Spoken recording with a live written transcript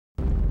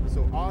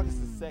So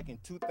August the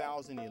 2nd,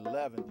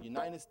 2011, the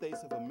United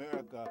States of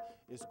America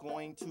is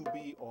going to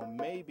be or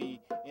maybe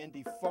in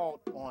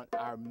default on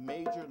our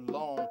major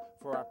loan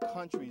for our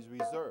country's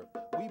reserve.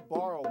 We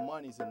borrow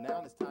monies and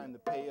now it's time to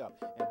pay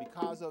up. And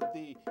because of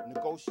the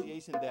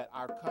negotiation that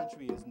our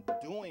country is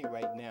doing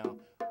right now,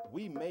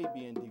 we may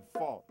be in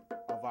default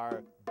of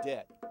our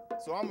debt.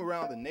 So I'm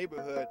around the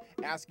neighborhood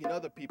asking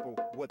other people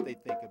what they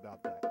think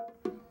about that.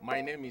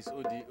 My name is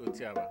Odi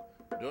Otiaba.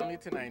 The only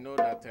thing I know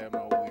that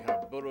we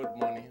have borrowed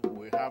money,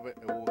 we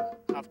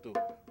have to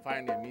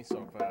find a means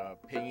of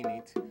paying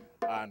it,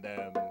 and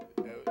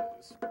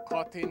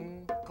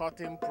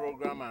cutting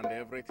program and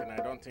everything. I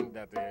don't think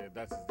that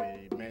that's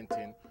the main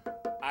thing.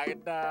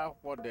 Either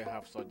what they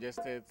have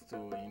suggested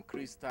to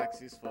increase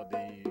taxes for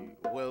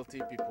the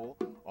wealthy people,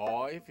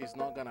 or if it's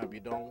not gonna be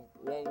done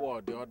one way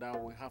or the other,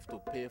 we have to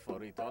pay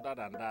for it. Other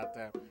than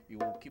that, it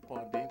will keep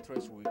on, the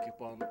interest will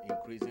keep on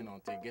increasing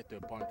until get to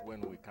a point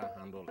when we can't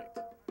handle it.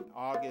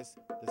 August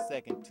the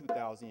 2nd,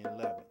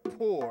 2011.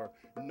 Poor,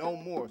 no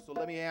more. So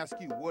let me ask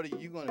you, what are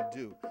you going to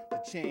do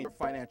to change your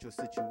financial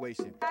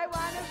situation? I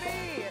want to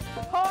be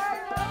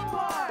poor no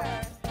more.